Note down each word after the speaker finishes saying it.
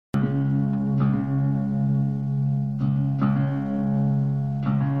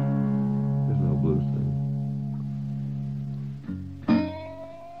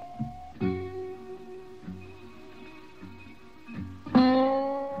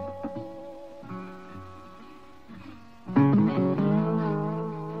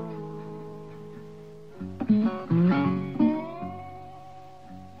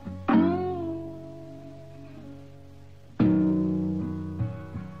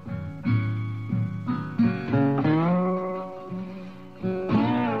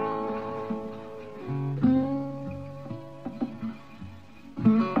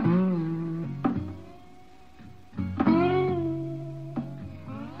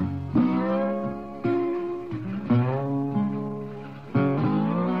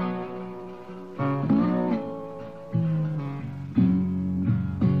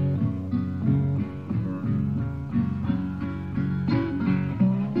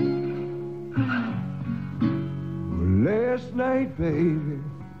Last night, baby,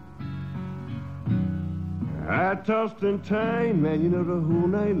 I tossed and turned, man, you know, the whole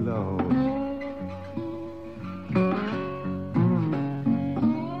night long.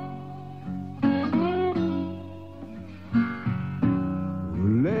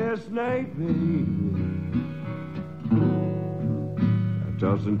 Last night, baby, I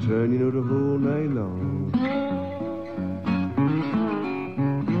tossed and turned, you know, the whole night long.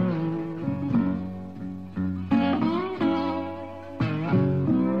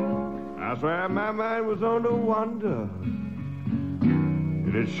 I swear my mind was on the wonder,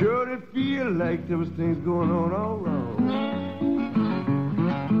 and it sure did feel like there was things going on all wrong.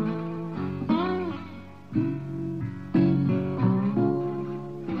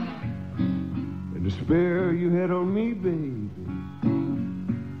 And the spell you had on me, baby,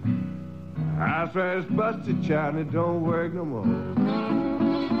 I swear it's busted, child, and it don't work no more.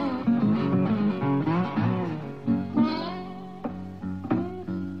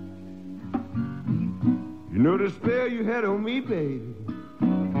 You know the spell you had on me, baby.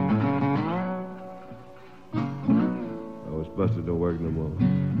 Oh, it's busted, don't work no more.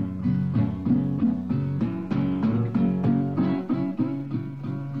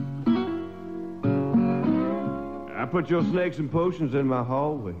 I put your snakes and potions in my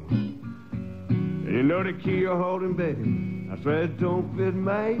hallway. And you know the key you're holding, baby, I swear it don't fit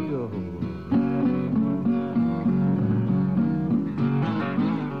my door.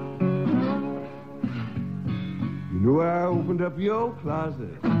 You know I opened up your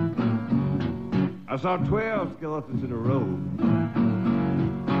closet. I saw 12 skeletons in a row.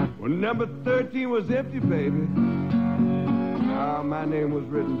 When number 13 was empty, baby, my name was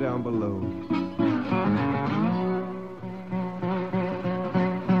written down below.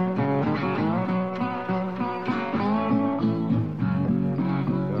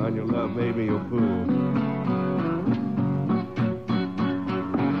 God, your love made me your fool.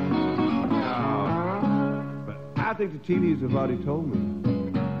 I think the TVs have already told me.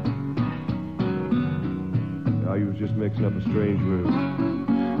 Oh, you was just mixing up a strange room.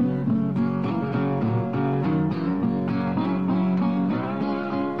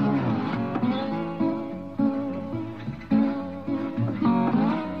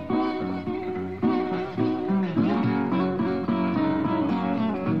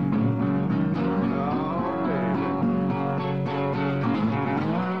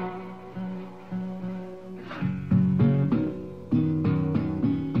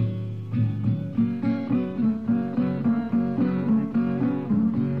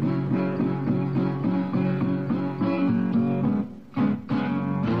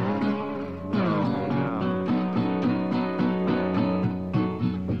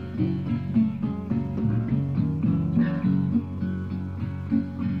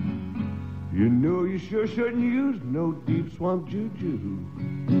 You know you sure shouldn't use no deep swamp juju.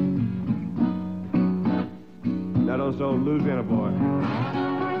 Not on some Louisiana boy.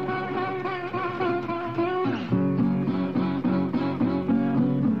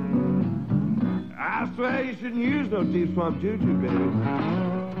 I swear you shouldn't use no deep swamp juju, baby.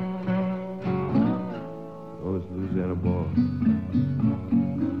 On this Louisiana boy.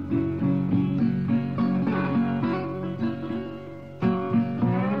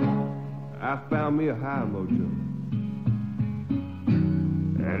 I found me a high mojo,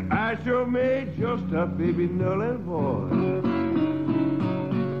 and I sure made your stuff, baby, null and void.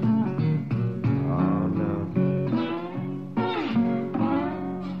 Oh, no.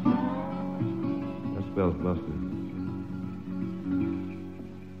 That spell's busted.